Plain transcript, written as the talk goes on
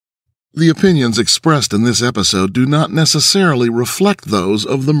The opinions expressed in this episode do not necessarily reflect those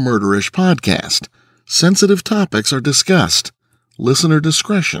of the Murderish podcast. Sensitive topics are discussed. Listener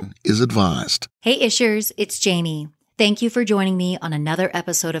discretion is advised. Hey Ishers, it's Jamie. Thank you for joining me on another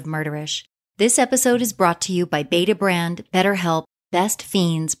episode of Murderish. This episode is brought to you by Beta Brand, BetterHelp, Best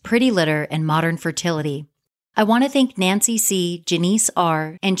Fiends, Pretty Litter, and Modern Fertility. I want to thank Nancy C., Janice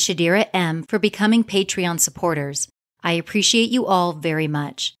R., and Shadira M. for becoming Patreon supporters. I appreciate you all very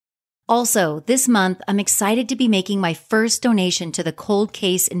much. Also, this month, I'm excited to be making my first donation to the Cold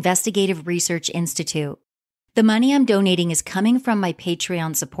Case Investigative Research Institute. The money I'm donating is coming from my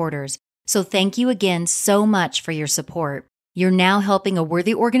Patreon supporters, so thank you again so much for your support. You're now helping a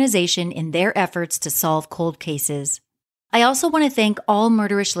worthy organization in their efforts to solve cold cases. I also want to thank all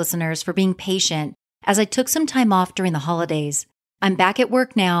Murderish listeners for being patient as I took some time off during the holidays. I'm back at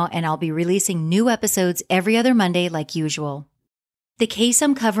work now, and I'll be releasing new episodes every other Monday like usual. The case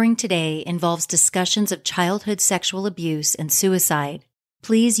I'm covering today involves discussions of childhood sexual abuse and suicide.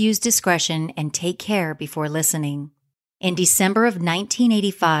 Please use discretion and take care before listening. In December of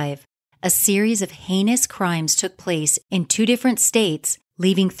 1985, a series of heinous crimes took place in 2 different states,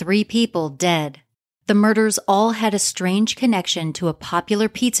 leaving 3 people dead. The murders all had a strange connection to a popular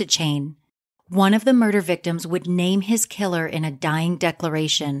pizza chain. One of the murder victims would name his killer in a dying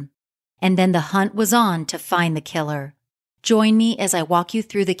declaration, and then the hunt was on to find the killer. Join me as I walk you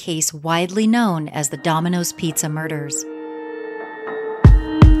through the case widely known as the Dominos Pizza Murders.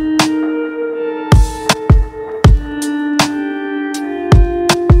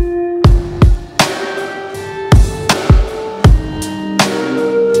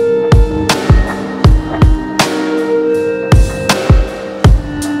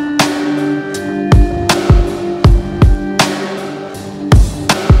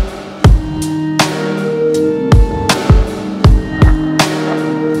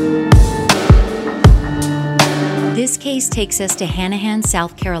 This case takes us to Hanahan,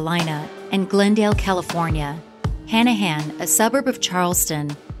 South Carolina, and Glendale, California. Hanahan, a suburb of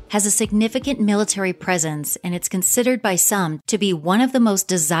Charleston, has a significant military presence, and it's considered by some to be one of the most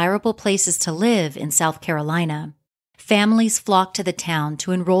desirable places to live in South Carolina. Families flock to the town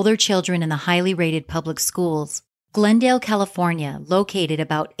to enroll their children in the highly rated public schools. Glendale, California, located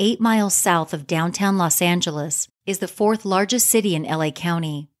about 8 miles south of downtown Los Angeles, is the 4th largest city in LA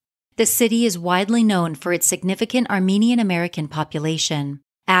County. The city is widely known for its significant Armenian-American population.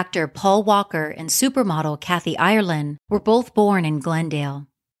 Actor Paul Walker and supermodel Kathy Ireland were both born in Glendale.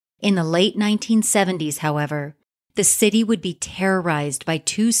 In the late 1970s, however, the city would be terrorized by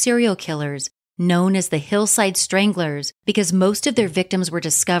 2 serial killers known as the Hillside Stranglers because most of their victims were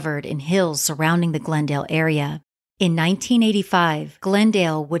discovered in hills surrounding the Glendale area. In 1985,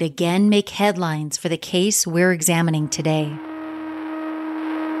 Glendale would again make headlines for the case we're examining today.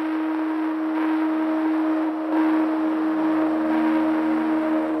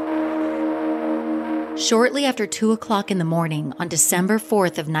 Shortly after 2 o'clock in the morning on December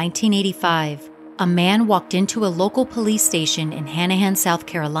 4th of 1985, a man walked into a local police station in Hanahan, South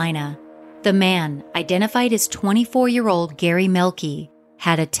Carolina. The man, identified as 24-year-old Gary Melky,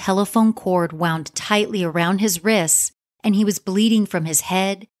 had a telephone cord wound tightly around his wrists, and he was bleeding from his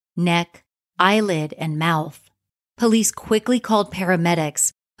head, neck, eyelid, and mouth. Police quickly called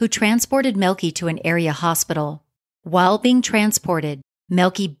paramedics, who transported Melky to an area hospital. While being transported,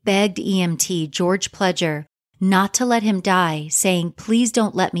 Melky begged EMT George Pledger not to let him die, saying, "Please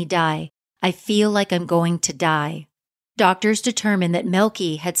don't let me die. I feel like I'm going to die." Doctors determined that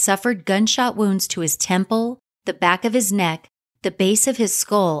Melky had suffered gunshot wounds to his temple, the back of his neck, the base of his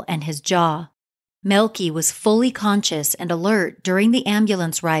skull, and his jaw. Melky was fully conscious and alert during the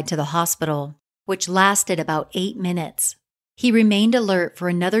ambulance ride to the hospital, which lasted about 8 minutes. He remained alert for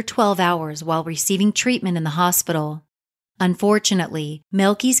another 12 hours while receiving treatment in the hospital. Unfortunately,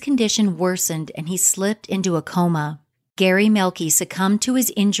 Melky's condition worsened and he slipped into a coma. Gary Melky succumbed to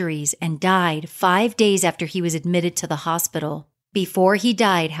his injuries and died 5 days after he was admitted to the hospital. Before he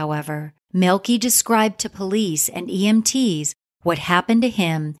died, however, Melky described to police and EMTs what happened to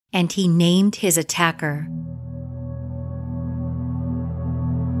him, and he named his attacker.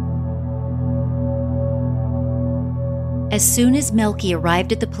 As soon as Melky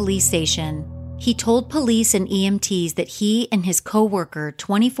arrived at the police station, he told police and EMTs that he and his co-worker,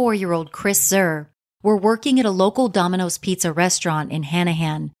 24-year-old Chris Zur, were working at a local Domino's pizza restaurant in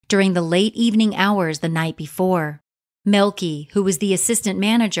Hanahan during the late evening hours the night before. Melky, who was the assistant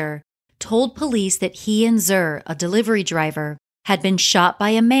manager, told police that he and Zur, a delivery driver, had been shot by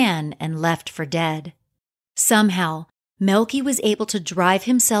a man and left for dead. Somehow, Melky was able to drive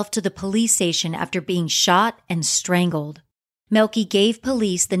himself to the police station after being shot and strangled. Melky gave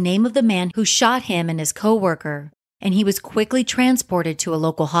police the name of the man who shot him and his co-worker, and he was quickly transported to a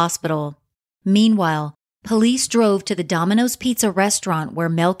local hospital. Meanwhile, police drove to the Domino's Pizza restaurant where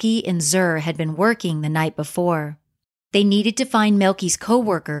Melky and Zur had been working the night before. They needed to find Melky's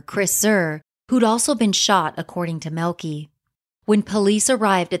co-worker, Chris Zur, who'd also been shot, according to Melky. When police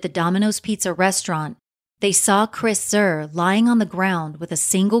arrived at the Domino's Pizza restaurant, they saw Chris Zur lying on the ground with a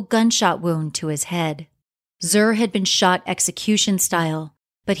single gunshot wound to his head. Zur had been shot execution style,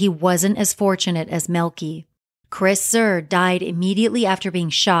 but he wasn't as fortunate as Melky. Chris Zur died immediately after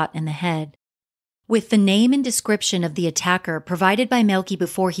being shot in the head. With the name and description of the attacker provided by Melky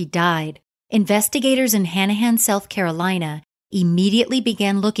before he died, investigators in Hanahan, South Carolina, immediately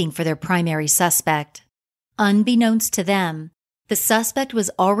began looking for their primary suspect. Unbeknownst to them, the suspect was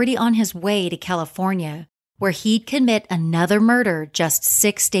already on his way to California, where he'd commit another murder just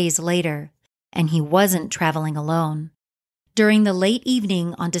 6 days later. And he wasn't traveling alone. During the late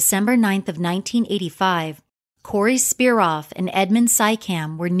evening on December 9th of 1985, Corey Spiroff and Edmund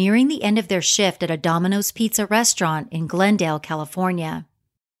Sykam were nearing the end of their shift at a Domino's Pizza restaurant in Glendale, California.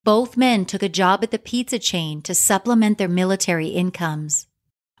 Both men took a job at the pizza chain to supplement their military incomes.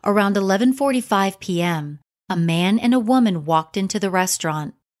 Around 11:45 p.m., a man and a woman walked into the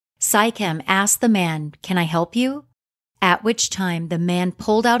restaurant. Sykam asked the man, "Can I help you?" At which time the man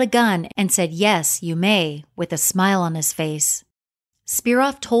pulled out a gun and said, "Yes, you may," with a smile on his face.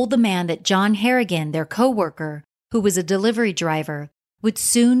 Spiroff told the man that John Harrigan, their co-worker, who was a delivery driver, would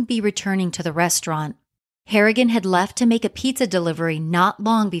soon be returning to the restaurant. Harrigan had left to make a pizza delivery not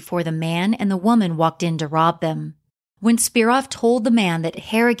long before the man and the woman walked in to rob them. When Spiroff told the man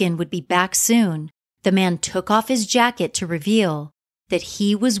that Harrigan would be back soon, the man took off his jacket to reveal that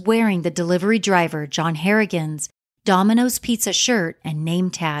he was wearing the delivery driver John Harrigan's Domino's Pizza shirt and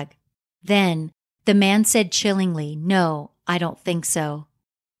name tag. Then, the man said chillingly, "No, I don't think so."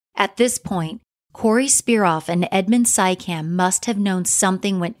 At this point, Corey Spiroff and Edmund Sykam must have known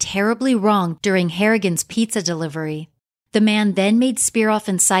something went terribly wrong during Harrigan's pizza delivery. The man then made Spiroff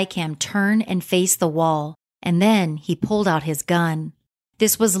and Sykam turn and face the wall, and then he pulled out his gun.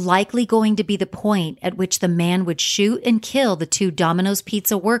 This was likely going to be the point at which the man would shoot and kill the 2 Domino's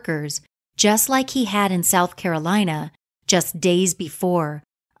Pizza workers, just like he had in South Carolina just days before,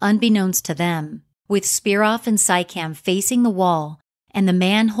 unbeknownst to them, with Spiroff and Sykam facing the wall and the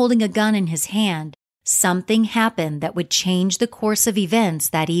man holding a gun in his hand. Something happened that would change the course of events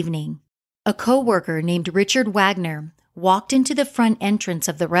that evening. A co-worker named Richard Wagner walked into the front entrance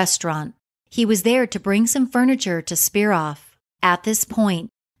of the restaurant. He was there to bring some furniture to Spiroff. At this point,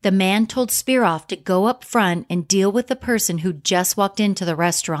 the man told Spiroff to go up front and deal with the person who just walked into the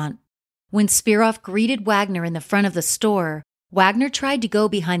restaurant. When Spiroff greeted Wagner in the front of the store, Wagner tried to go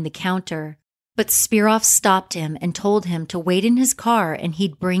behind the counter, but Spiroff stopped him and told him to wait in his car and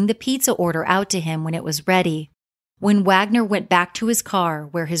he'd bring the pizza order out to him when it was ready. When Wagner went back to his car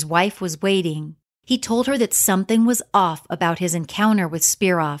where his wife was waiting, he told her that something was off about his encounter with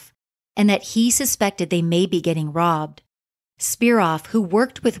Spiroff and that he suspected they may be getting robbed. Spiroff, who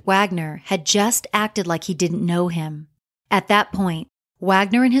worked with Wagner, had just acted like he didn't know him. At that point,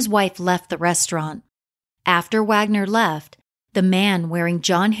 Wagner and his wife left the restaurant. After Wagner left, the man wearing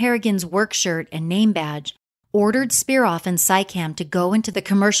John Harrigan's work shirt and name badge ordered Spiroff and Sykam to go into the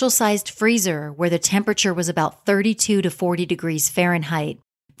commercial-sized freezer where the temperature was about 32 to 40 degrees Fahrenheit.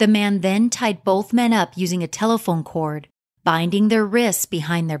 The man then tied both men up using a telephone cord, binding their wrists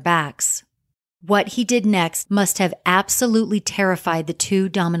behind their backs. What he did next must have absolutely terrified the 2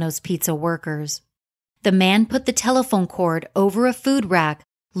 Domino's Pizza workers. The man put the telephone cord over a food rack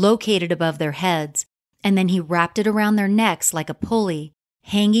located above their heads, and then he wrapped it around their necks like a pulley,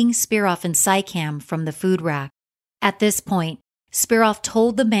 hanging Spiroff and Sykam from the food rack. At this point, Spiroff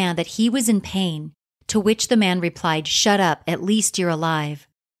told the man that he was in pain, to which the man replied, "Shut up, at least you're alive."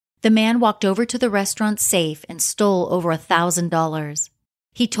 The man walked over to the restaurant's safe and stole over $1,000.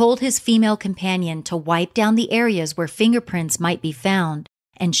 He told his female companion to wipe down the areas where fingerprints might be found,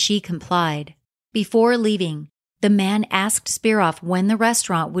 and she complied. Before leaving, the man asked Spiroff when the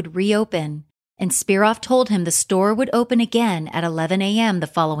restaurant would reopen, and Spiroff told him the store would open again at 11 a.m. the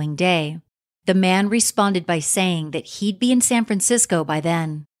following day. The man responded by saying that he'd be in San Francisco by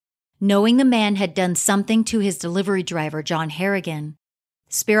then. Knowing the man had done something to his delivery driver, John Harrigan,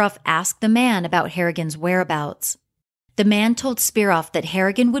 Spiroff asked the man about Harrigan's whereabouts. The man told Spiroff that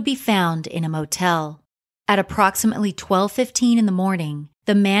Harrigan would be found in a motel. At approximately 12:15 in the morning,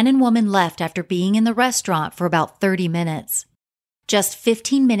 the man and woman left after being in the restaurant for about 30 minutes. Just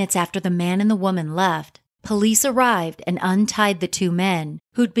 15 minutes after the man and the woman left, police arrived and untied the 2 men,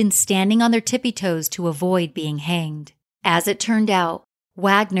 who'd been standing on their tippy toes to avoid being hanged. As it turned out,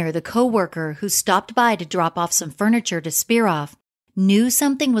 Wagner, the coworker who stopped by to drop off some furniture to Spiroff, knew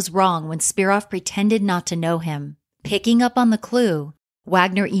something was wrong when Spiroff pretended not to know him. Picking up on the clue,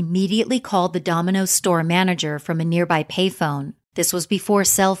 Wagner immediately called the Dominos store manager from a nearby payphone. This was before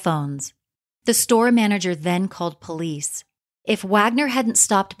cell phones. The store manager then called police. If Wagner hadn't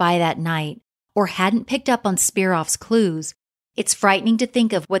stopped by that night or hadn't picked up on Spiroff's clues, it's frightening to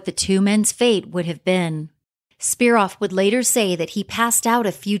think of what the two men's fate would have been. Spiroff would later say that he passed out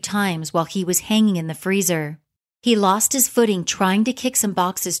a few times while he was hanging in the freezer. He lost his footing trying to kick some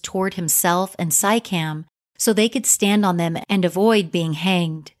boxes toward himself and Sycam so they could stand on them and avoid being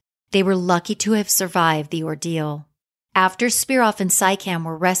hanged. They were lucky to have survived the ordeal. After Spiroff and Sycam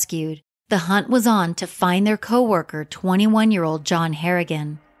were rescued, the hunt was on to find their coworker, 21-year-old John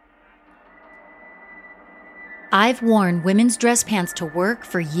Harrigan. I've worn women's dress pants to work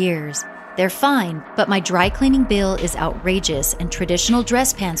for years. They're fine, but my dry cleaning bill is outrageous and traditional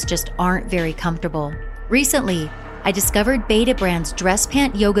dress pants just aren't very comfortable. Recently, I discovered Beta Brand's dress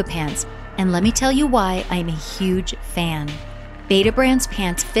pant yoga pants, and let me tell you why I'm a huge fan. Beta Brand's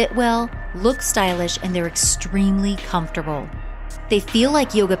pants fit well, look stylish, and they're extremely comfortable. They feel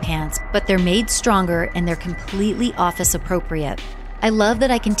like yoga pants, but they're made stronger and they're completely office appropriate. I love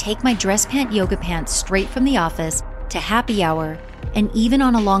that I can take my dress pant yoga pants straight from the office to happy hour and even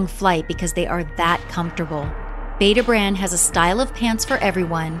on a long flight because they are that comfortable. Beta Brand has a style of pants for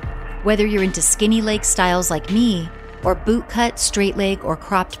everyone, whether you're into skinny leg styles like me or boot cut, straight leg, or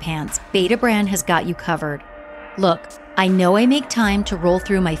cropped pants. Beta Brand has got you covered. Look, I know I make time to roll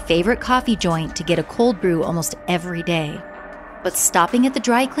through my favorite coffee joint to get a cold brew almost every day. But stopping at the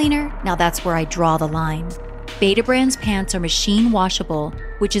dry cleaner, now that's where I draw the line. Beta Brand's pants are machine washable,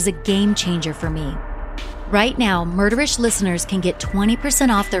 which is a game changer for me. Right now, Murderish listeners can get 20%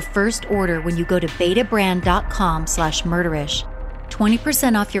 off their first order when you go to betabrand.com/murderish.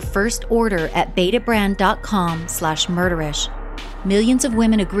 20% off your first order at betabrand.com/murderish. Millions of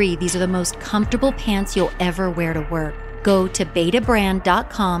women agree these are the most comfortable pants you'll ever wear to work. Go to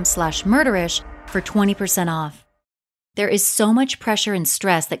betabrand.com/murderish for 20% off. There is so much pressure and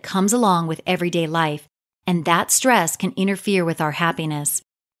stress that comes along with everyday life, and that stress can interfere with our happiness.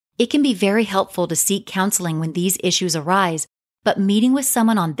 It can be very helpful to seek counseling when these issues arise, but meeting with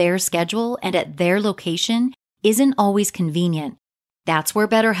someone on their schedule and at their location isn't always convenient. That's where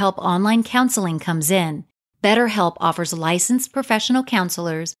BetterHelp Online Counseling comes in. BetterHelp offers licensed professional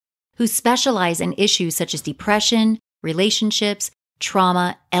counselors who specialize in issues such as depression, relationships,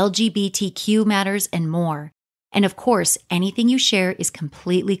 trauma, LGBTQ matters, and more. And of course, anything you share is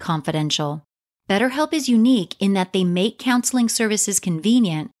completely confidential. BetterHelp is unique in that they make counseling services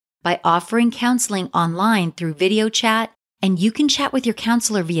convenient by offering counseling online through video chat, and you can chat with your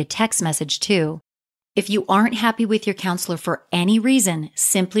counselor via text message too. If you aren't happy with your counselor for any reason,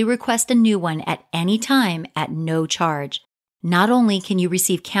 simply request a new one at any time at no charge. Not only can you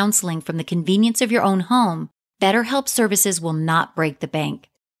receive counseling from the convenience of your own home, BetterHelp services will not break the bank.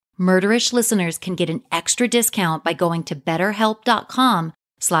 Murderish listeners can get an extra discount by going to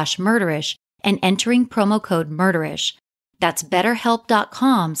betterhelp.com/murderish and entering promo code Murderish. That's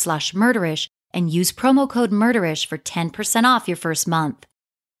betterhelp.com/murderish and use promo code Murderish for 10% off your first month.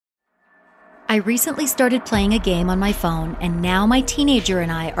 I recently started playing a game on my phone, and now my teenager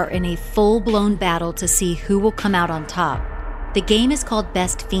and I are in a full-blown battle to see who will come out on top. The game is called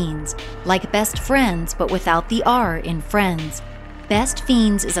Best Fiends, like Best Friends, but without the R in Friends. Best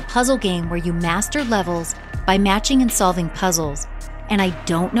Fiends is a puzzle game where you master levels by matching and solving puzzles. And I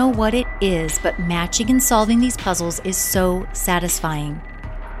don't know what it is, but matching and solving these puzzles is so satisfying.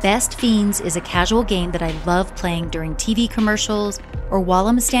 Best Fiends is a casual game that I love playing during TV commercials or while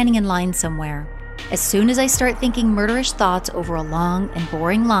I'm standing in line somewhere. As soon as I start thinking murderish thoughts over a long and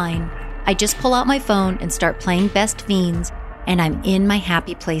boring line, I just pull out my phone and start playing Best Fiends, and I'm in my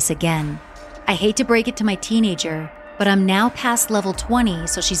happy place again. I hate to break it to my teenager, but I'm now past level 20,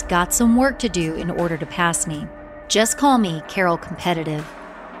 so she's got some work to do in order to pass me. Just call me Carol Competitive.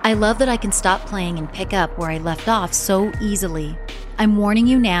 I love that I can stop playing and pick up where I left off so easily. I'm warning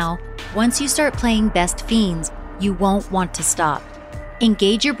you now, once you start playing Best Fiends, you won't want to stop.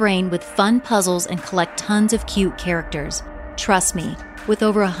 Engage your brain with fun puzzles and collect tons of cute characters. Trust me, with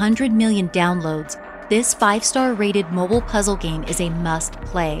over 100 million downloads, this 5-star rated mobile puzzle game is a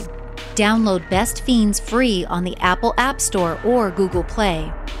must-play. Download Best Fiends free on the Apple App Store or Google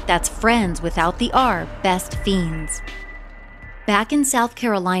Play. That's Friends without the R, Best Fiends. Back in South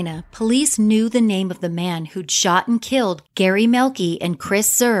Carolina, police knew the name of the man who'd shot and killed Gary Melky and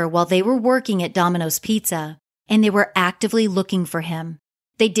Chris Zur while they were working at Domino's Pizza, and they were actively looking for him.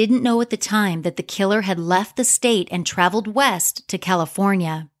 They didn't know at the time that the killer had left the state and traveled west to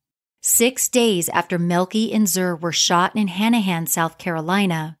California. 6 days after Melky and Zur were shot in Hanahan, South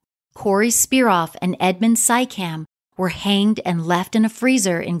Carolina, Corey Spiroff and Edmund Sycam were hanged and left in a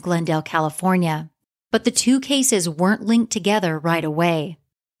freezer in Glendale, California. But the two cases weren't linked together right away.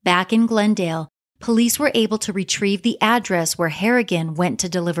 Back in Glendale, police were able to retrieve the address where Harrigan went to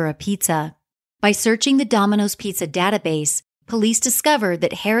deliver a pizza. By searching the Domino's Pizza database, police discovered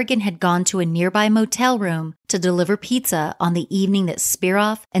that Harrigan had gone to a nearby motel room to deliver pizza on the evening that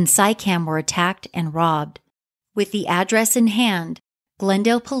Spiroff and Sycam were attacked and robbed. With the address in hand,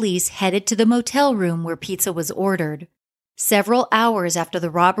 Glendale police headed to the motel room where pizza was ordered. Several hours after the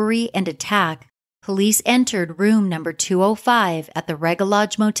robbery and attack, police entered room number 205 at the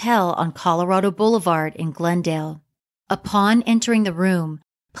Regalodge Motel on Colorado Boulevard in Glendale. Upon entering the room,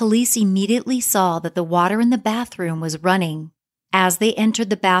 police immediately saw that the water in the bathroom was running. As they entered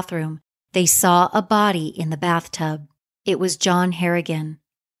the bathroom, they saw a body in the bathtub. It was John Harrigan.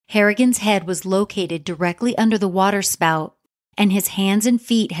 Harrigan's head was located directly under the water spout, and his hands and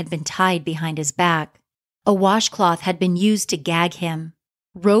feet had been tied behind his back. A washcloth had been used to gag him.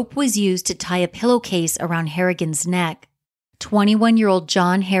 Rope was used to tie a pillowcase around Harrigan's neck. 21-year-old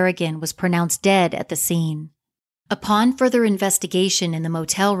John Harrigan was pronounced dead at the scene. Upon further investigation in the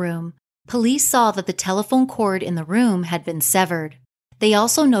motel room, police saw that the telephone cord in the room had been severed. They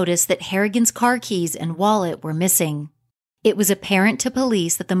also noticed that Harrigan's car keys and wallet were missing. It was apparent to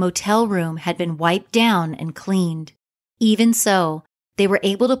police that the motel room had been wiped down and cleaned. Even so, they were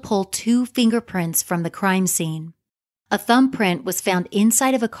able to pull 2 fingerprints from the crime scene. A thumbprint was found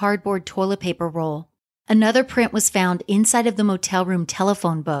inside of a cardboard toilet paper roll. Another print was found inside of the motel room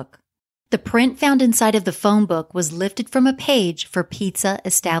telephone book. The print found inside of the phone book was lifted from a page for pizza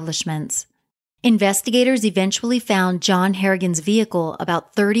establishments. Investigators eventually found John Harrigan's vehicle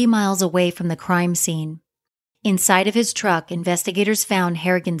about 30 miles away from the crime scene. Inside of his truck, investigators found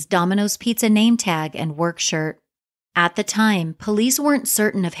Harrigan's Domino's Pizza name tag and work shirt. At the time, police weren't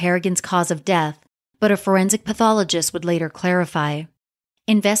certain of Harrigan's cause of death, but a forensic pathologist would later clarify.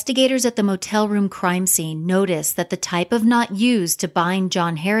 Investigators at the motel room crime scene noticed that the type of knot used to bind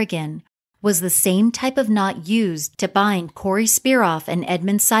John Harrigan was the same type of knot used to bind Corey Spiroff and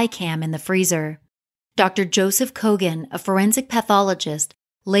Edmund Sycam in the freezer. Dr. Joseph Kogan, a forensic pathologist,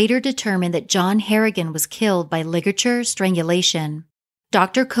 later determined that John Harrigan was killed by ligature strangulation.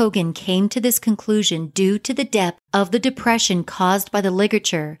 Dr. Kogan came to this conclusion due to the depth of the depression caused by the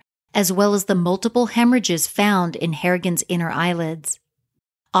ligature, as well as the multiple hemorrhages found in Harrigan's inner eyelids.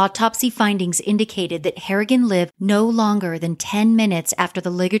 Autopsy findings indicated that Harrigan lived no longer than 10 minutes after the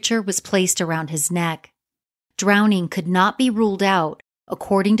ligature was placed around his neck. Drowning could not be ruled out,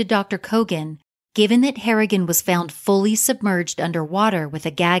 according to Dr. Kogan, given that Harrigan was found fully submerged underwater with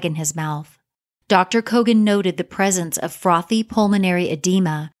a gag in his mouth. Dr. Kogan noted the presence of frothy pulmonary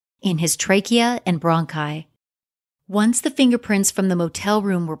edema in his trachea and bronchi. Once the fingerprints from the motel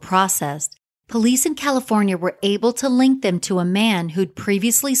room were processed, police in California were able to link them to a man who'd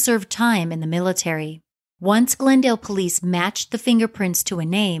previously served time in the military. Once Glendale police matched the fingerprints to a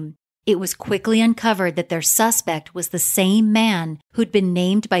name, it was quickly uncovered that their suspect was the same man who'd been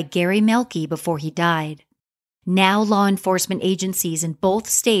named by Gary Melky before he died. Now law enforcement agencies in both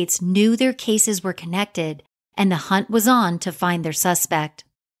states knew their cases were connected, and the hunt was on to find their suspect.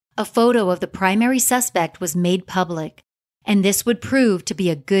 A photo of the primary suspect was made public, and this would prove to be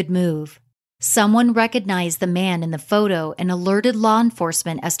a good move. Someone recognized the man in the photo and alerted law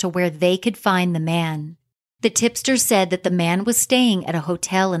enforcement as to where they could find the man. The tipster said that the man was staying at a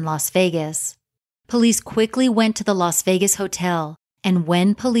hotel in Las Vegas. Police quickly went to the Las Vegas hotel, and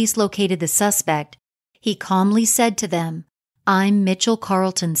when police located the suspect, he calmly said to them, "I'm Mitchell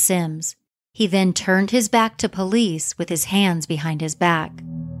Carlton Sims." He then turned his back to police with his hands behind his back.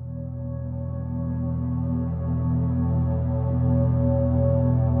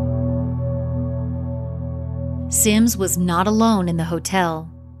 Sims was not alone in the hotel.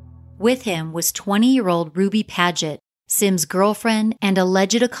 With him was 20-year-old Ruby Paget, Sims' girlfriend and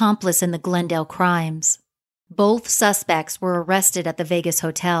alleged accomplice in the Glendale crimes. Both suspects were arrested at the Vegas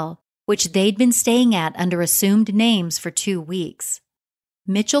hotel, which they'd been staying at under assumed names for 2 weeks.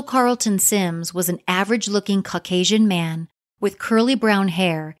 Mitchell Carlton Sims was an average-looking Caucasian man with curly brown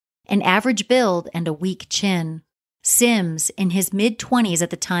hair, an average build, and a weak chin. Sims, in his mid-20s at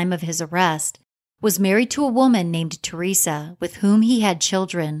the time of his arrest, was married to a woman named Teresa, with whom he had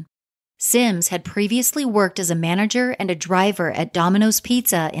children. Sims had previously worked as a manager and a driver at Domino's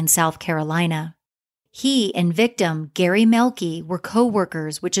Pizza in South Carolina. He and victim Gary Melky were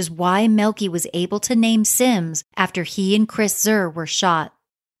co-workers, which is why Melky was able to name Sims after he and Chris Zur were shot.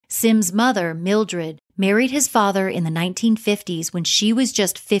 Sims' mother, Mildred, married his father in the 1950s when she was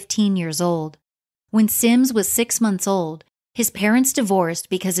just 15 years old. When Sims was 6 months old, his parents divorced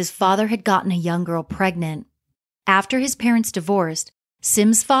because his father had gotten a young girl pregnant. After his parents divorced,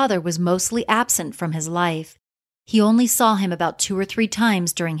 Sims' father was mostly absent from his life. He only saw him about 2 or 3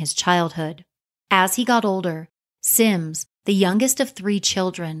 times during his childhood. As he got older, Sims, the youngest of 3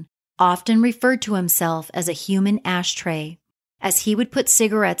 children, often referred to himself as a human ashtray, as he would put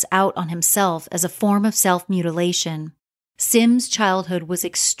cigarettes out on himself as a form of self-mutilation. Sims' childhood was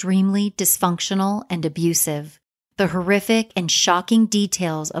extremely dysfunctional and abusive. The horrific and shocking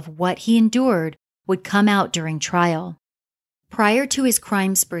details of what he endured would come out during trial. Prior to his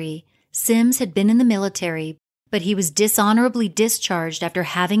crime spree, Sims had been in the military, but he was dishonorably discharged after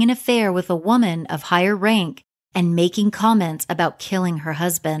having an affair with a woman of higher rank and making comments about killing her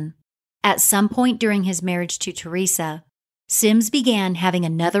husband. At some point during his marriage to Teresa, Sims began having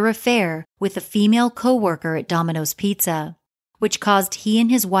another affair with a female co-worker at Domino's Pizza, which caused he and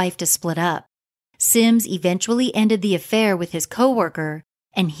his wife to split up. Sims eventually ended the affair with his co-worker,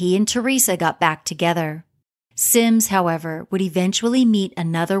 and he and Teresa got back together. Sims, however, would eventually meet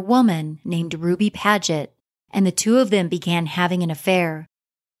another woman named Ruby Paget, and the two of them began having an affair.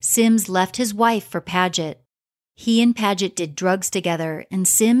 Sims left his wife for Paget. He and Paget did drugs together, and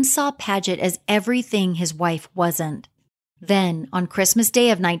Sims saw Paget as everything his wife wasn't. Then, on Christmas Day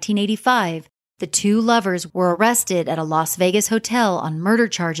of 1985, the two lovers were arrested at a Las Vegas hotel on murder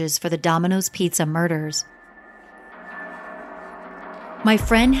charges for the Domino's Pizza murders. My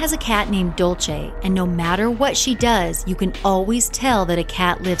friend has a cat named Dolce, and no matter what she does, you can always tell that a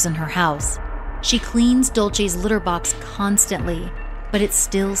cat lives in her house. She cleans Dolce's litter box constantly, but it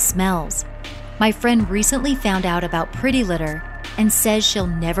still smells. My friend recently found out about Pretty Litter and says she'll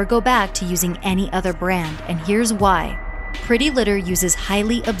never go back to using any other brand, and here's why. Pretty Litter uses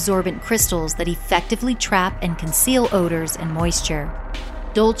highly absorbent crystals that effectively trap and conceal odors and moisture.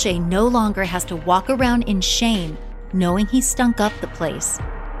 Dolce no longer has to walk around in shame knowing he stunk up the place.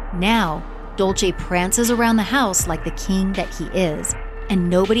 Now, Dolce prances around the house like the king that he is, and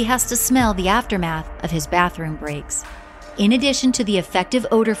nobody has to smell the aftermath of his bathroom breaks. In addition to the effective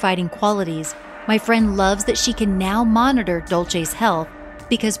odor-fighting qualities, my friend loves that she can now monitor Dolce's health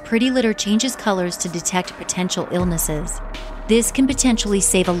because Pretty Litter changes colors to detect potential illnesses. This can potentially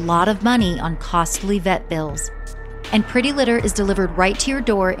save a lot of money on costly vet bills. And Pretty Litter is delivered right to your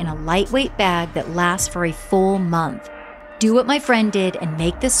door in a lightweight bag that lasts for a full month. Do what my friend did and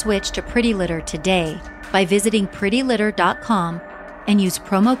make the switch to Pretty Litter today by visiting prettylitter.com and use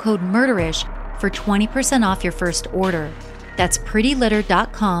promo code MURDERISH for 20% off your first order. That's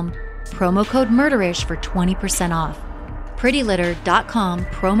prettylitter.com, promo code MURDERISH for 20% off. prettylitter.com,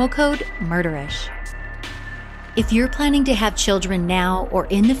 promo code MURDERISH. If you're planning to have children now or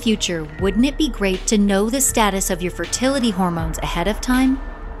in the future, wouldn't it be great to know the status of your fertility hormones ahead of time?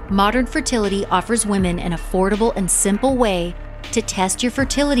 Modern Fertility offers women an affordable and simple way to test your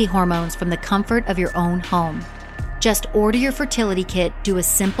fertility hormones from the comfort of your own home. Just order your fertility kit, do a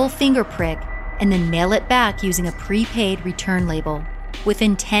simple finger prick, and then mail it back using a prepaid return label.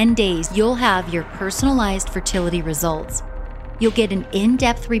 Within 10 days, you'll have your personalized fertility results. You'll get an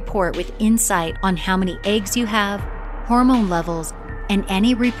in-depth report with insight on how many eggs you have, hormone levels, and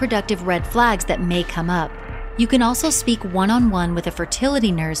any reproductive red flags that may come up. You can also speak one-on-one with a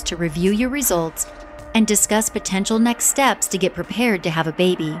fertility nurse to review your results and discuss potential next steps to get prepared to have a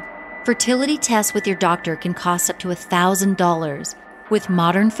baby. Fertility tests with your doctor can cost up to $1,000. With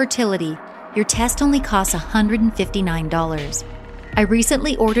Modern Fertility, your test only costs $159. I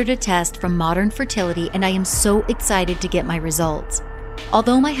recently ordered a test from Modern Fertility, and I am so excited to get my results.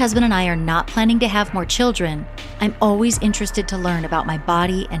 Although my husband and I are not planning to have more children, I'm always interested to learn about my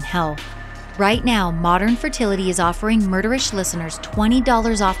body and health. Right now, Modern Fertility is offering Murderish listeners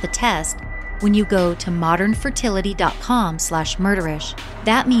 $20 off the test when you go to modernfertility.com/murderish.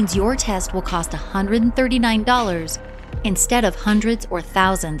 That means your test will cost $139 instead of hundreds or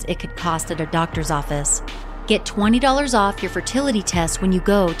thousands it could cost at a doctor's office. Get $20 off your fertility test when you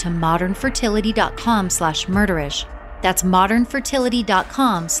go to modernfertility.com/murderish. That's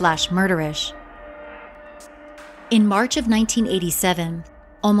modernfertility.com/murderish. In March of 1987,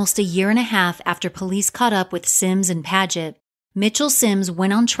 almost a year and a half after police caught up with Sims and Paget, Mitchell Sims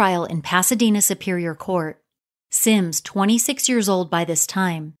went on trial in Pasadena Superior Court. Sims, 26 years old by this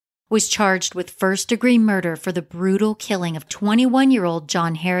time, was charged with first-degree murder for the brutal killing of 21-year-old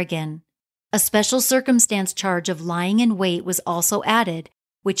John Harrigan. A special circumstance charge of lying in wait was also added,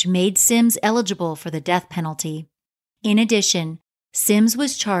 which made Sims eligible for the death penalty. In addition, Sims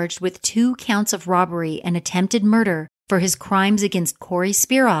was charged with 2 counts of robbery and attempted murder for his crimes against Corey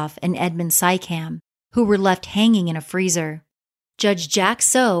Spearoff and Edmund Sycam, who were left hanging in a freezer. Judge Jack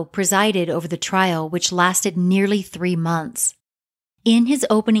So presided over the trial, which lasted nearly 3 months. In his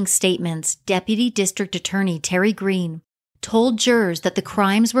opening statements, Deputy District Attorney Terry Green told jurors that the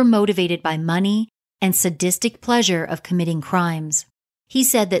crimes were motivated by money and sadistic pleasure of committing crimes. He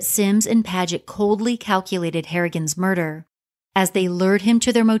said that Sims and Padgett coldly calculated Harrigan's murder, as they lured him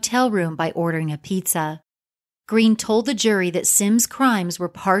to their motel room by ordering a pizza. Green told the jury that Sims' crimes were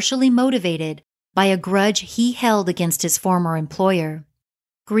partially motivated by a grudge he held against his former employer.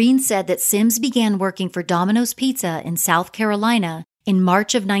 Green said that Sims began working for Domino's Pizza in South Carolina in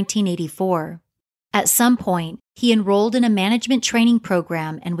March of 1984. At some point, he enrolled in a management training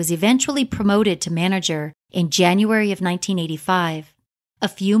program and was eventually promoted to manager in January of 1985. A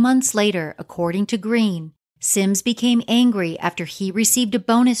few months later, according to Green, Sims became angry after he received a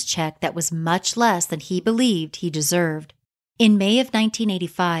bonus check that was much less than he believed he deserved. In May of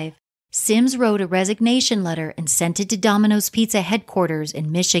 1985, Sims wrote a resignation letter and sent it to Domino's Pizza headquarters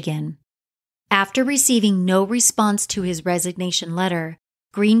in Michigan. After receiving no response to his resignation letter,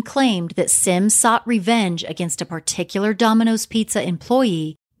 Green claimed that Sims sought revenge against a particular Domino's Pizza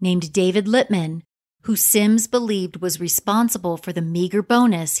employee named David Littman, who Sims believed was responsible for the meager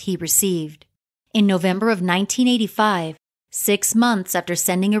bonus he received. In November of 1985, 6 months after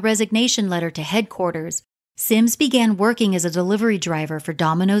sending a resignation letter to headquarters, Sims began working as a delivery driver for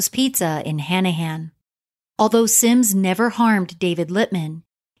Domino's Pizza in Hanahan. Although Sims never harmed David Littman,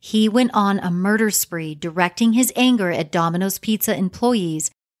 he went on a murder spree directing his anger at Domino's Pizza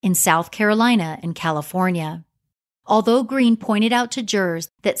employees in South Carolina and California. Although Green pointed out to jurors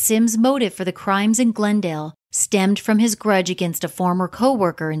that Sims' motive for the crimes in Glendale stemmed from his grudge against a former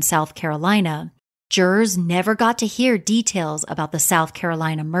co-worker in South Carolina, jurors never got to hear details about the South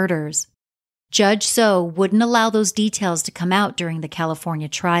Carolina murders. Judge So wouldn't allow those details to come out during the California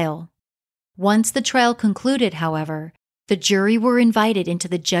trial. Once the trial concluded, however, the jury were invited into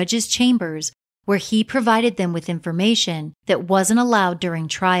the judge's chambers, where he provided them with information that wasn't allowed during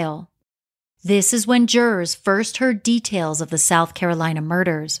trial. This is when jurors first heard details of the South Carolina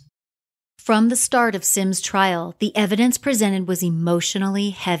murders. From the start of Sims' trial, the evidence presented was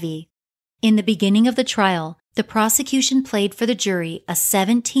emotionally heavy. In the beginning of the trial, the prosecution played for the jury a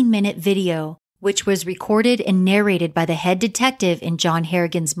 17-minute video, which was recorded and narrated by the head detective in John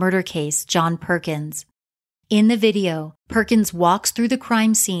Harrigan's murder case, John Perkins. In the video, Perkins walks through the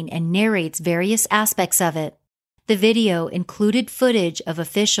crime scene and narrates various aspects of it. The video included footage of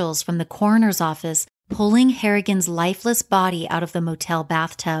officials from the coroner's office pulling Harrigan's lifeless body out of the motel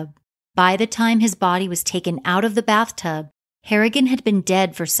bathtub. By the time his body was taken out of the bathtub, Harrigan had been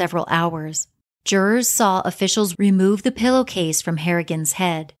dead for several hours. Jurors saw officials remove the pillowcase from Harrigan's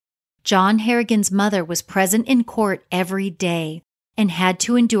head. John Harrigan's mother was present in court every day and had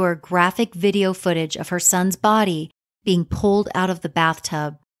to endure graphic video footage of her son's body being pulled out of the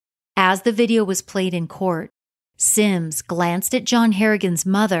bathtub. As the video was played in court, Sims glanced at John Harrigan's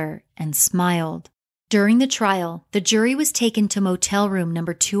mother and smiled. During the trial, the jury was taken to motel room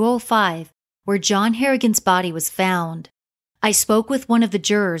number 205, where John Harrigan's body was found. I spoke with one of the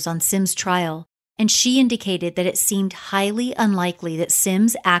jurors on Sims' trial, and she indicated that it seemed highly unlikely that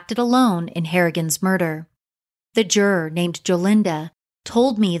Sims acted alone in Harrigan's murder. The juror, named Jolinda,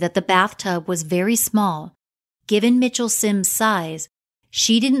 told me that the bathtub was very small. Given Mitchell Sims' size,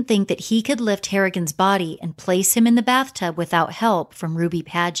 she didn't think that he could lift Harrigan's body and place him in the bathtub without help from Ruby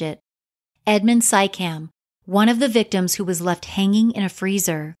Padgett. Edmund Sycam, one of the victims who was left hanging in a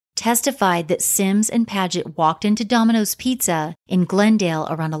freezer, testified that Sims and Padgett walked into Domino's Pizza in Glendale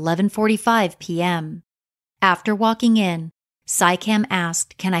around 11:45 p.m. After walking in, Sycam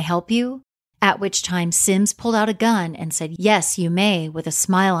asked, "Can I help you?" At which time Sims pulled out a gun and said, "Yes, you may," with a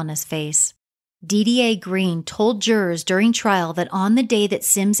smile on his face. DDA Green told jurors during trial that on the day that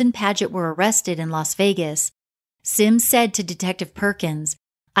Sims and Padgett were arrested in Las Vegas, Sims said to Detective Perkins,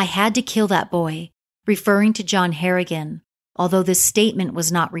 "I had to kill that boy," referring to John Harrigan, although this statement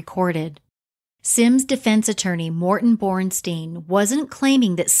was not recorded. Sims' defense attorney, Morton Borenstein, wasn't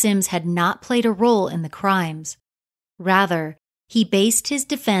claiming that Sims had not played a role in the crimes. Rather, he based his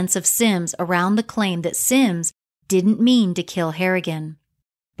defense of Sims around the claim that Sims didn't mean to kill Harrigan.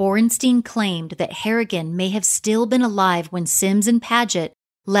 Borenstein claimed that Harrigan may have still been alive when Sims and Padgett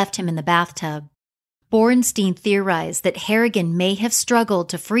left him in the bathtub. Borenstein theorized that Harrigan may have struggled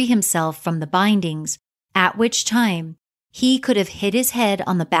to free himself from the bindings, at which time he could have hit his head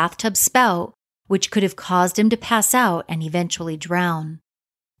on the bathtub spout, which could have caused him to pass out and eventually drown.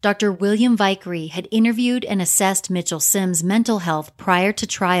 Dr. William Vickery had interviewed and assessed Mitchell Sims' mental health prior to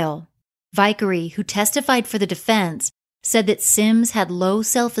trial. Vickery, who testified for the defense, said that Sims had low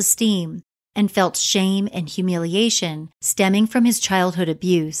self-esteem and felt shame and humiliation stemming from his childhood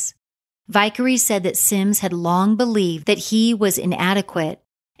abuse. Vickery said that Sims had long believed that he was inadequate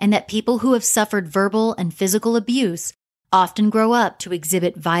and that people who have suffered verbal and physical abuse often grow up to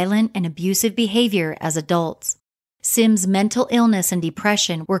exhibit violent and abusive behavior as adults. Sims' mental illness and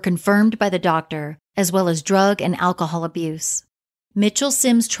depression were confirmed by the doctor, as well as drug and alcohol abuse. Mitchell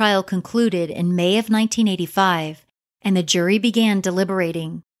Sims' trial concluded in May of 1985, and the jury began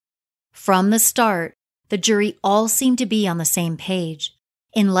deliberating. From the start, the jury all seemed to be on the same page.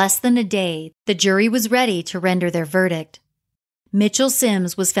 In less than a day, the jury was ready to render their verdict. Mitchell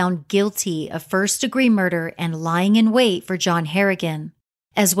Sims was found guilty of first-degree murder and lying in wait for John Harrigan,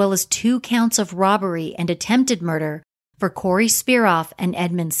 as well as 2 counts of robbery and attempted murder for Corey Spiroff and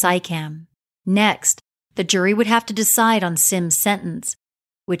Edmund Sycam. Next, the jury would have to decide on Sims' sentence,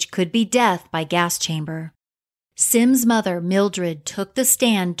 which could be death by gas chamber. Sims' mother, Mildred, took the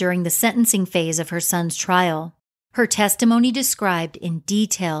stand during the sentencing phase of her son's trial. Her testimony described in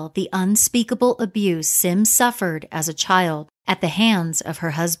detail the unspeakable abuse Sims suffered as a child at the hands of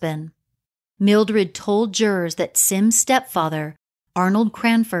her husband. Mildred told jurors that Sims' stepfather, Arnold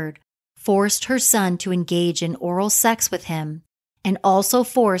Cranford, forced her son to engage in oral sex with him and also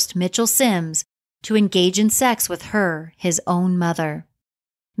forced Mitchell Sims to engage in sex with her, his own mother.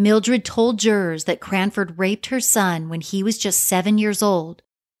 Mildred told jurors that Cranford raped her son when he was just 7 years old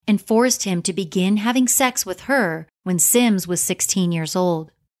and forced him to begin having sex with her when Sims was 16 years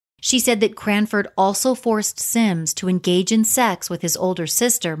old. She said that Cranford also forced Sims to engage in sex with his older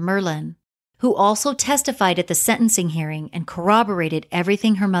sister, Merlin, who also testified at the sentencing hearing and corroborated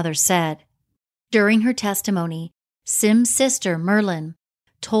everything her mother said. During her testimony, Sims' sister, Merlin,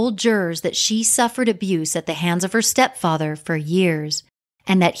 told jurors that she suffered abuse at the hands of her stepfather for years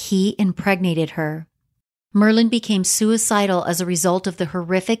and that he impregnated her. Merlin became suicidal as a result of the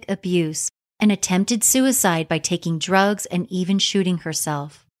horrific abuse and attempted suicide by taking drugs and even shooting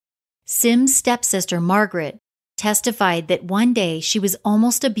herself. Sims' stepsister, Margaret, testified that one day she was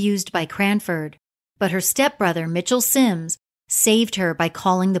almost abused by Cranford, but her stepbrother, Mitchell Sims, saved her by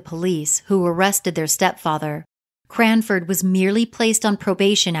calling the police, who arrested their stepfather. Cranford was merely placed on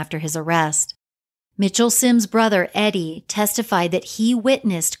probation after his arrest. Mitchell Sims' brother, Eddie, testified that he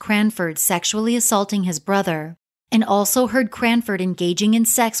witnessed Cranford sexually assaulting his brother and also heard Cranford engaging in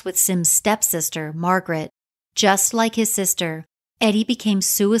sex with Sims' stepsister, Margaret. Just like his sister, Eddie became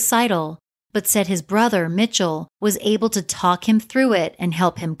suicidal, but said his brother, Mitchell, was able to talk him through it and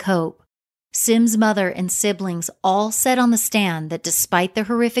help him cope. Sims' mother and siblings all said on the stand that despite the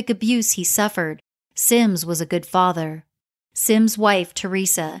horrific abuse he suffered, Sims was a good father. Sims' wife,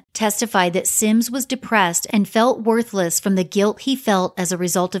 Teresa, testified that Sims was depressed and felt worthless from the guilt he felt as a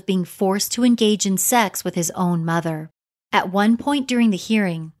result of being forced to engage in sex with his own mother. At one point during the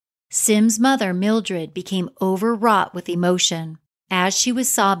hearing, Sims' mother, Mildred, became overwrought with emotion. As she was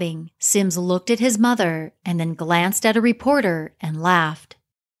sobbing, Sims looked at his mother and then glanced at a reporter and laughed.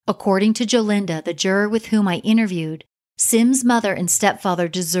 According to Jolinda, the juror with whom I interviewed, Sims' mother and stepfather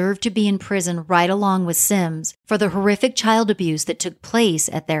deserved to be in prison right along with Sims for the horrific child abuse that took place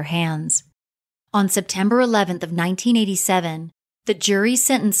at their hands. On September 11th of 1987, the jury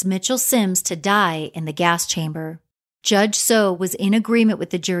sentenced Mitchell Sims to die in the gas chamber. Judge So was in agreement with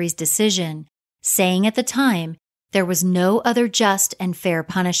the jury's decision, saying at the time there was no other just and fair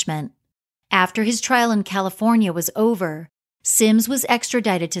punishment. After his trial in California was over, Sims was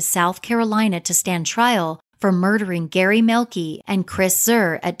extradited to South Carolina to stand trial for murdering Gary Melky and Chris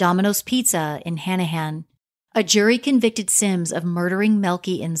Zur at Domino's Pizza in Hanahan. A jury convicted Sims of murdering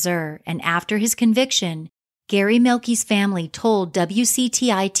Melky and Zur, and after his conviction, Gary Melky's family told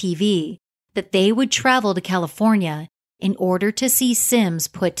WCTI-TV that they would travel to California in order to see Sims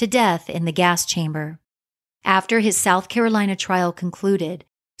put to death in the gas chamber. After his South Carolina trial concluded,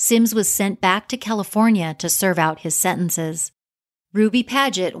 Sims was sent back to California to serve out his sentences. Ruby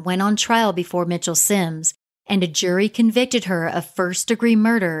Paget went on trial before Mitchell Sims, and a jury convicted her of first-degree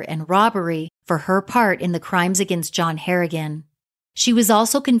murder and robbery for her part in the crimes against John Harrigan. She was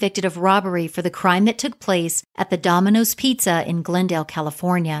also convicted of robbery for the crime that took place at the Domino's Pizza in Glendale,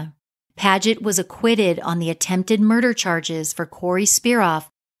 California. Paget was acquitted on the attempted murder charges for Corey Spiroff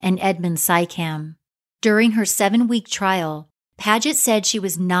and Edmund Sycam. During her 7-week trial, Paget said she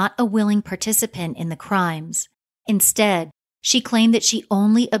was not a willing participant in the crimes. Instead, she claimed that she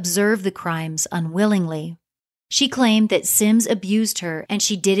only observed the crimes unwillingly. She claimed that Sims abused her and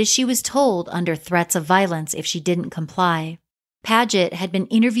she did as she was told under threats of violence if she didn't comply. Paget had been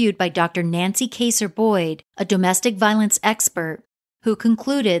interviewed by Dr. Nancy Kaser-Boyd, a domestic violence expert, who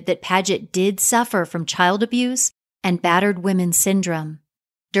concluded that Paget did suffer from child abuse and battered women syndrome.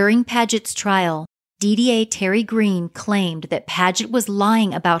 During Paget's trial, DDA Terry Green claimed that Paget was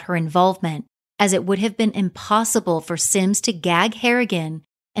lying about her involvement, as it would have been impossible for Sims to gag Harrigan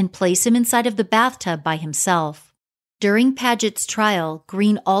and place him inside of the bathtub by himself. During Paget's trial,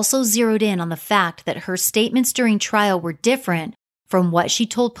 Green also zeroed in on the fact that her statements during trial were different from what she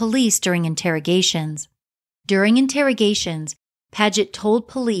told police during interrogations. During interrogations, Paget told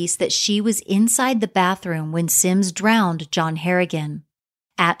police that she was inside the bathroom when Sims drowned John Harrigan.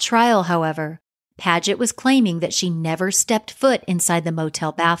 At trial, however, Paget was claiming that she never stepped foot inside the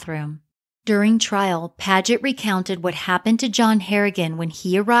motel bathroom. During trial, Paget recounted what happened to John Harrigan when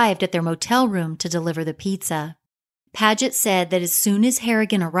he arrived at their motel room to deliver the pizza. Paget said that as soon as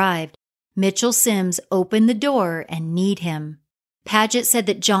Harrigan arrived, Mitchell Sims opened the door and kneed him. Paget said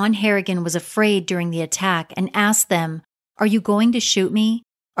that John Harrigan was afraid during the attack and asked them, "Are you going to shoot me?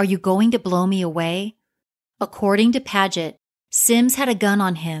 Are you going to blow me away?" According to Paget, Sims had a gun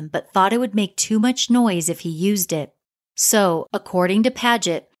on him but thought it would make too much noise if he used it. So, according to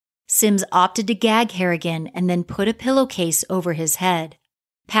Paget, Sims opted to gag Harrigan and then put a pillowcase over his head.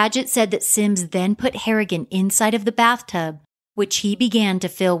 Paget said that Sims then put Harrigan inside of the bathtub, which he began to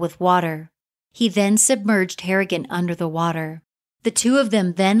fill with water. He then submerged Harrigan under the water. The two of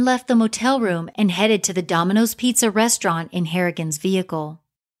them then left the motel room and headed to the Domino's Pizza restaurant in Harrigan's vehicle.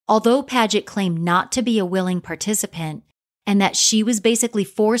 Although Paget claimed not to be a willing participant, and that she was basically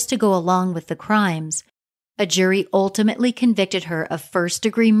forced to go along with the crimes, a jury ultimately convicted her of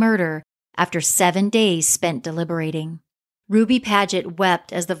first-degree murder after 7 days spent deliberating. Ruby Paget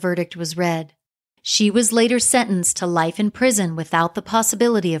wept as the verdict was read. She was later sentenced to life in prison without the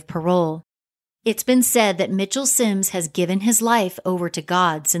possibility of parole. It's been said that Mitchell Sims has given his life over to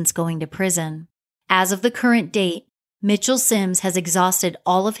God since going to prison. As of the current date, Mitchell Sims has exhausted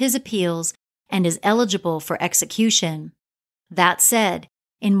all of his appeals and is eligible for execution. That said,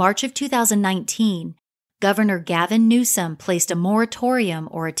 in March of 2019, Governor Gavin Newsom placed a moratorium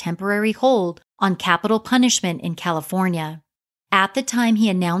or a temporary hold on capital punishment in California. At the time he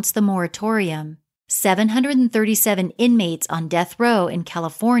announced the moratorium, 737 inmates on death row in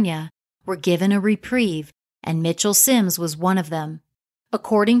California were given a reprieve, and Mitchell Sims was one of them.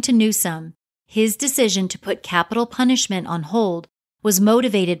 According to Newsom, his decision to put capital punishment on hold was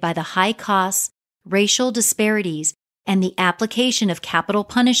motivated by the high costs, racial disparities, and the application of capital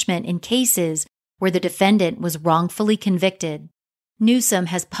punishment in cases where the defendant was wrongfully convicted. Newsom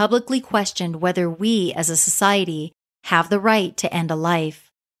has publicly questioned whether we as a society have the right to end a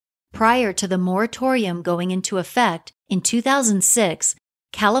life. Prior to the moratorium going into effect in 2006,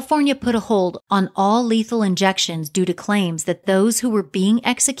 California put a hold on all lethal injections due to claims that those who were being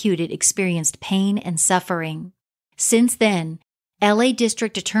executed experienced pain and suffering. Since then, LA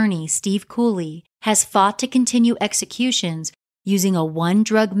District Attorney Steve Cooley has fought to continue executions using a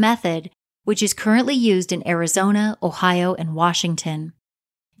one-drug method, which is currently used in Arizona, Ohio, and Washington.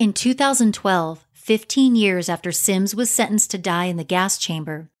 In 2012, 15 years after Sims was sentenced to die in the gas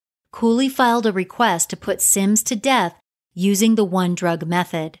chamber, Cooley filed a request to put Sims to death using the one-drug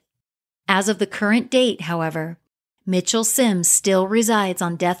method. As of the current date, however, Mitchell Sims still resides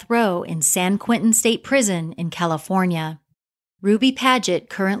on death row in San Quentin State Prison in California. Ruby Paget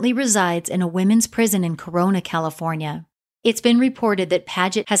currently resides in a women's prison in Corona, California. It's been reported that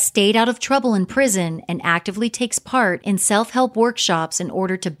Paget has stayed out of trouble in prison and actively takes part in self-help workshops in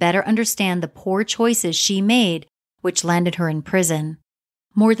order to better understand the poor choices she made, which landed her in prison.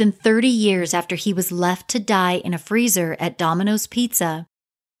 More than 30 years after he was left to die in a freezer at Domino's Pizza,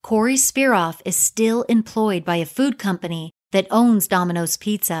 Corey Spiroff is still employed by a food company that owns Domino's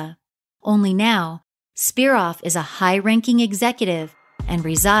Pizza. Only now, Spiroff is a high-ranking executive and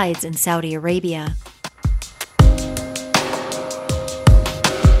resides in Saudi Arabia.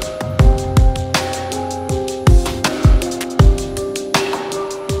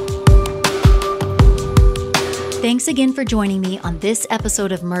 Thanks again for joining me on this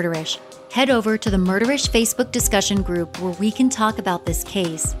episode of Murderish. Head over to the Murderish Facebook discussion group where we can talk about this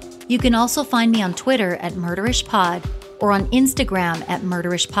case. You can also find me on Twitter at MurderishPod or on Instagram at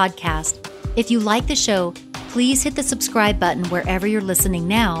MurderishPodcast. If you like the show, please hit the subscribe button wherever you're listening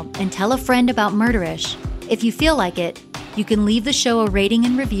now and tell a friend about Murderish. If you feel like it, you can leave the show a rating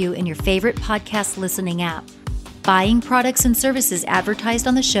and review in your favorite podcast listening app. Buying products and services advertised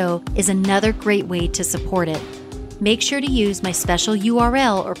on the show is another great way to support it. Make sure to use my special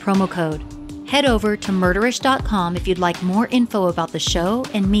URL or promo code. Head over to murderish.com if you'd like more info about the show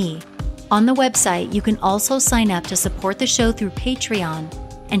and me. On the website, you can also sign up to support the show through Patreon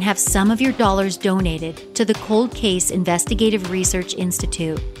and have some of your dollars donated to the Cold Case Investigative Research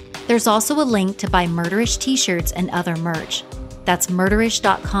Institute. There's also a link to buy Murderish t-shirts and other merch. That's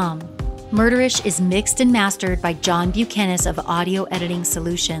murderish.com. Murderish is mixed and mastered by John Buchanan of Audio Editing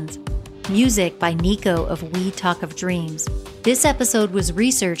Solutions. Music by Nico of We Talk of Dreams. This episode was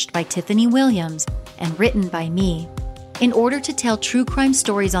researched by Tiffany Williams and written by me. In order to tell true crime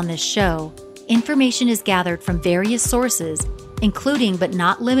stories on this show, information is gathered from various sources, including but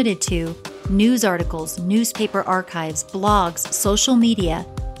not limited to news articles, newspaper archives, blogs, social media,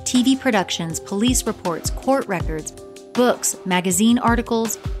 TV productions, police reports, court records, books, magazine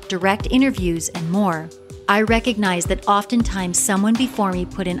articles, direct interviews, and more. I recognize that oftentimes someone before me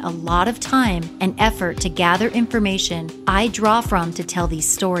put in a lot of time and effort to gather information I draw from to tell these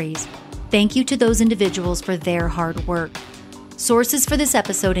stories. Thank you to those individuals for their hard work. Sources for this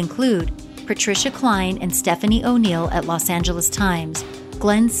episode include Patricia Klein and Stephanie O'Neill at Los Angeles Times,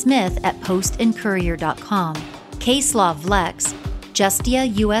 Glenn Smith at postandcourier.com, Case Law Vlex, Justia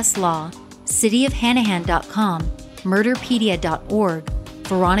US Law, cityofhanahan.com, murderpedia.org,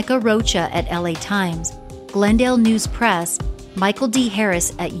 Veronica Rocha at LA Times, Glendale News Press, Michael D.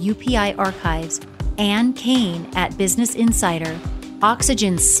 Harris at UPI Archives, Ann Kane at Business Insider,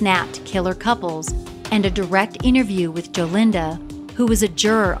 Oxygen Snapped Killer Couples, and a direct interview with Jolinda, who was a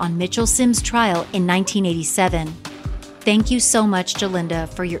juror on Mitchell Sims' trial in 1987. Thank you so much, Jolinda,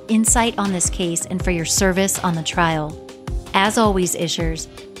 for your insight on this case and for your service on the trial. As always, Ishers,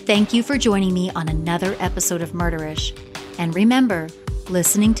 thank you for joining me on another episode of Murderish. And remember,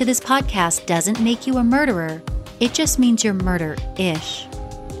 listening to this podcast doesn't make you a murderer, it just means you're murder-ish.